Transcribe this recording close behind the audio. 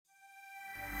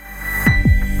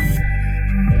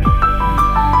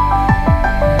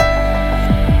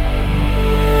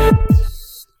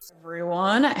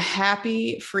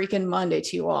happy freaking Monday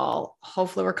to you all.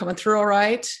 Hopefully we're coming through all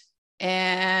right.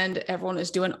 And everyone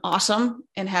is doing awesome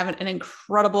and having an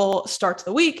incredible start to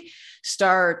the week.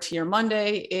 Start to your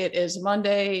Monday. It is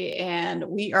Monday and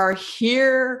we are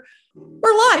here.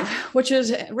 We're live, which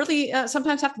is really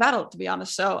sometimes half the battle, to be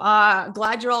honest. So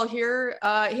glad you're all here.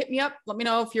 Hit me up. Let me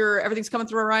know if everything's coming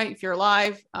through all right. If you're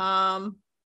alive,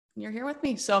 you're here with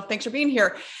me. So thanks for being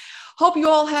here. Hope you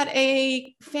all had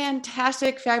a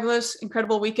fantastic, fabulous,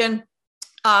 incredible weekend.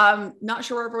 Not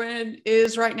sure where everyone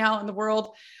is right now in the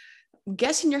world. I'm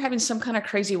guessing you're having some kind of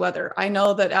crazy weather. I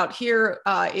know that out here,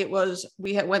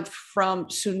 we went from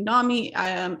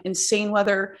tsunami, insane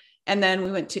weather, and then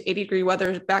we went to 80-degree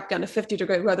weather, back down to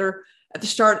 50-degree weather. At the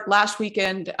start last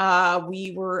weekend,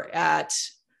 we were at,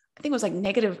 I think it was like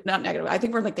not negative. I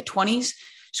think we're in like the 20s.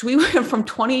 So we went from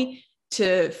 20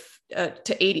 to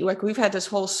 80. Like we've had this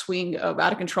whole swing of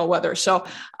out of control weather. So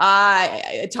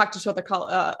I talked to some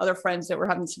other friends that were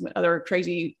having some other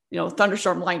crazy,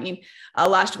 thunderstorm lightning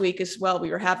last week as well.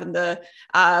 We were having the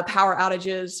power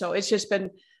outages. So it's just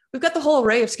been, we've got the whole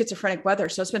array of schizophrenic weather.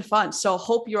 So it's been fun. So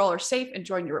hope you all are safe,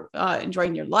 enjoying your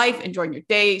life, enjoying your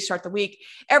day, start the week,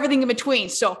 everything in between.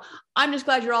 So I'm just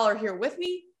glad you all are here with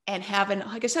me and having,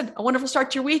 like I said, a wonderful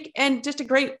start to your week and just a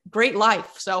great, great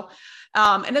life. So,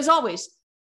 and as always,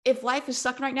 if life is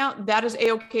sucking right now, that is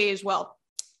A-okay as well.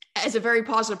 As a very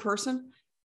positive person,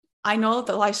 I know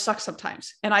that life sucks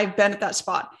sometimes, and I've been at that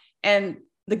spot, and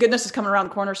the goodness is coming around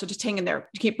the corner. So just hang in there,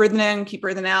 keep breathing in, keep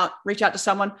breathing out, reach out to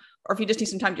someone, or if you just need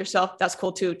some time to yourself, that's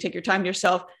cool too. Take your time to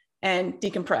yourself and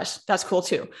decompress. That's cool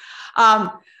too.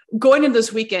 Going into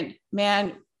this weekend,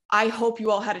 man, I hope you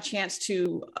all had a chance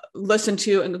to listen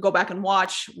to and go back and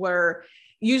watch where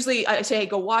usually I say, hey,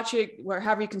 go watch it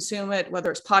wherever you consume it,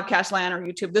 whether it's podcast land or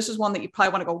YouTube. This is one that you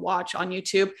probably want to go watch on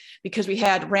YouTube because we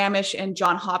had Ramesh and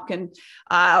John Hopkins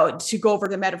to go over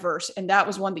the metaverse. And that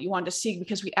was one that you wanted to see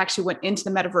because we actually went into the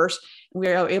metaverse and we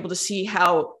were able to see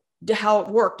how it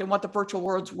worked and what the virtual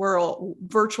worlds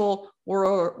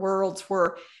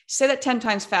were. Say that 10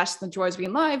 times faster than joys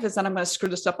being live, is then I'm going to screw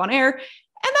this up on air.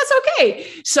 And that's okay.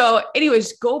 So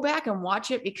anyways, go back and watch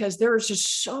it because there is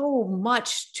just so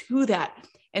much to that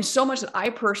and so much that I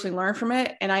personally learned from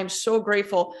it. And I'm so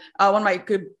grateful. One of my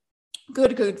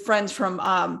good friends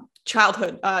from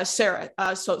childhood, Sarah.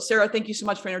 So Sarah, thank you so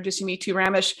much for introducing me to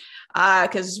Ramesh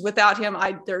because without him,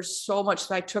 there's so much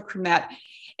that I took from that.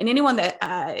 And anyone that,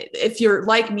 if you're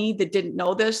like me that didn't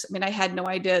know this, I mean, I had no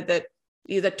idea that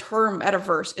the term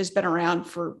metaverse has been around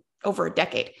for over a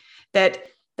decade.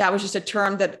 That was just a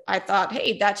term that I thought,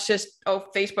 hey, that's just,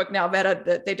 Facebook now, Meta,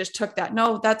 that they just took that.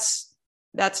 No, that's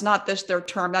not their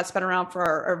term. That's been around for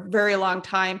a very long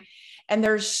time. And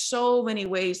there's so many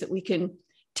ways that we can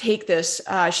take this.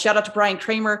 Shout out to Brian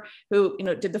Kramer, who,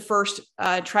 did the first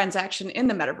transaction in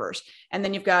the metaverse. And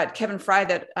then you've got Kevin Fry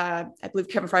that I believe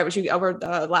Kevin Fry was you over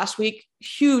last week.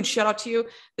 Huge shout out to you.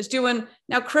 Is doing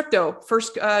now crypto,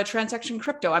 first transaction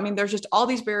crypto. I mean, there's just all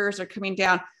these barriers that are coming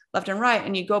down left and right.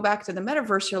 And you go back to the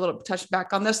metaverse here, touch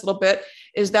back on this a little bit,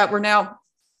 is that we're now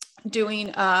doing,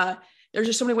 there's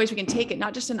just so many ways we can take it,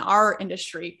 not just in our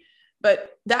industry,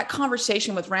 but that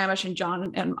conversation with Ramesh and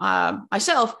John and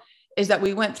myself is that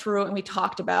we went through and we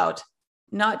talked about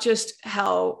not just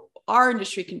how our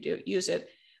industry can use it,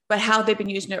 but how they've been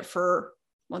using it for,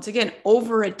 once again,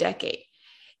 over a decade.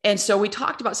 And so we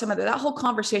talked about some of that. That whole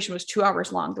conversation was 2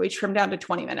 hours long that we trimmed down to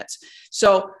 20 minutes.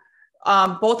 So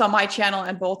both on my channel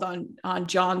and both on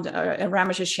John and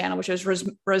Ramesh's channel, which is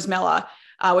Rosmella,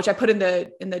 which I put in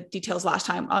the details last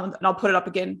time, and I'll put it up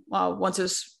again once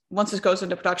this goes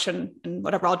into production and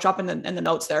whatever. I'll drop in the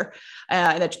notes there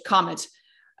in the comments.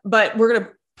 But we're gonna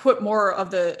put more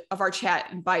of our chat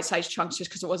in bite-sized chunks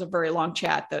just because it was a very long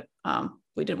chat that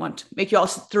we didn't want to make you all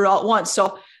through all at once.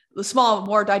 So the small,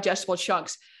 more digestible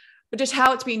chunks. But just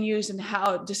how it's being used and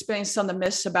how dispelling some of the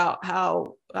myths about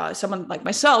how someone like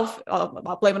myself,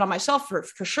 I'll blame it on myself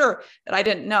for sure, that I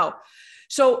didn't know.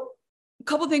 So a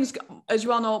couple of things, as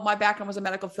you all know, my background was a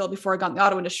medical field before I got in the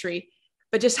auto industry,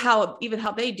 but just how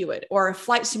they do it, or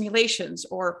flight simulations,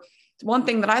 or one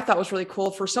thing that I thought was really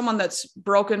cool for someone that's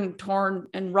broken, torn,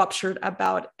 and ruptured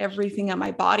about everything on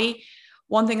my body.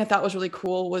 One thing I thought was really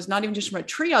cool was not even just from a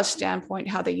triage standpoint,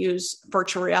 how they use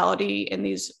virtual reality in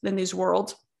these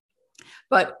worlds,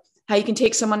 but how you can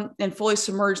take someone and fully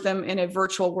submerge them in a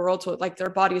virtual world. So like their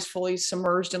body is fully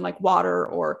submerged in like water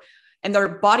and their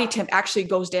body temp actually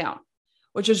goes down,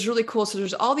 which is really cool. So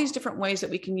there's all these different ways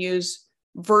that we can use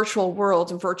virtual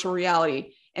worlds and virtual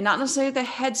reality, and not necessarily the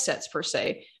headsets per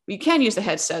se. You can use the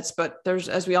headsets, but there's,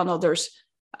 as we all know, there's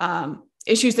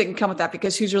issues that can come with that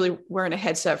because who's really wearing a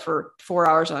headset for 4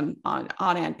 hours on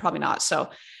end? Probably not. So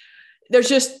there's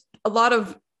just a lot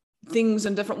of things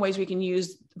and different ways we can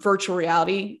use virtual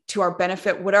reality to our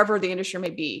benefit, whatever the industry may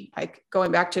be, like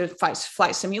going back to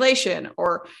flight simulation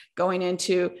or going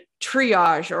into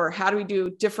triage, or how do we do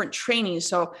different trainings.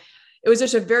 So it was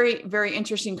just a very, very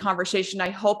interesting conversation. I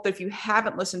hope that if you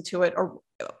haven't listened to it, or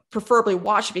preferably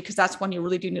watch it, because that's one you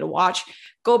really do need to watch,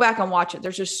 go back and watch it.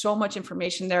 There's just so much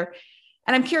information there.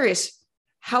 And I'm curious,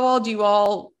 how are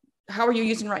you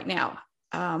using right now?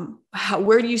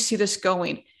 Where do you see this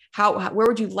going? Where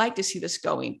would you like to see this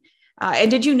going? And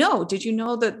did you know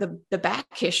that the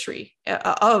back history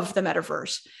of the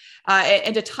metaverse?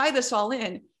 And to tie this all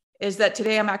in is that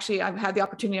today I've had the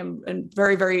opportunity, I'm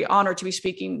very, very honored to be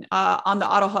speaking on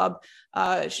the Auto Hub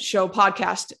show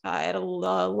podcast at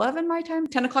 11 my time,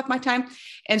 10 o'clock my time.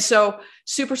 And so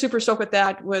super, super stoked with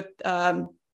that, with Ian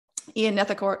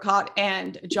Nethacott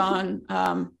and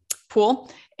John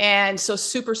Poole. And so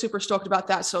super, super stoked about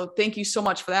that. So thank you so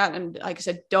much for that. And like I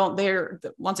said,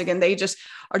 once again, they just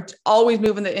are always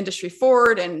moving the industry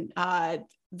forward, and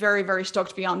very, very stoked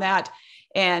to be on that.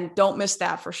 And don't miss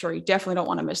that for sure. You definitely don't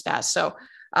want to miss that. So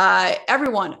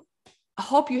everyone, I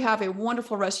hope you have a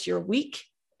wonderful rest of your week.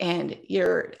 And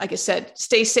like I said,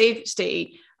 stay safe,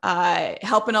 stay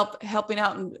helping out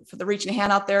and for the reaching a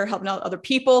hand out there, helping out other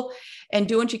people, and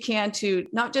do what you can to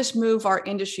not just move our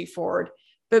industry forward,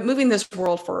 but moving this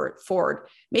world forward,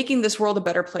 making this world a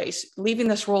better place, leaving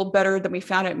this world better than we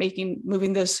found it, making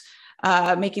this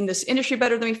industry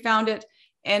better than we found it.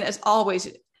 And as always,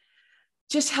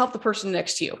 just help the person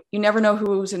next to you. You never know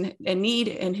who's in need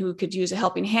and who could use a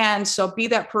helping hand. So be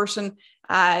that person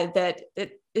that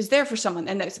is there for someone,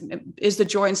 and that is the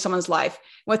joy in someone's life.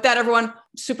 With that, everyone,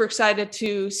 super excited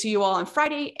to see you all on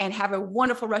Friday, and have a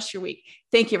wonderful rest of your week.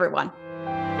 Thank you, everyone.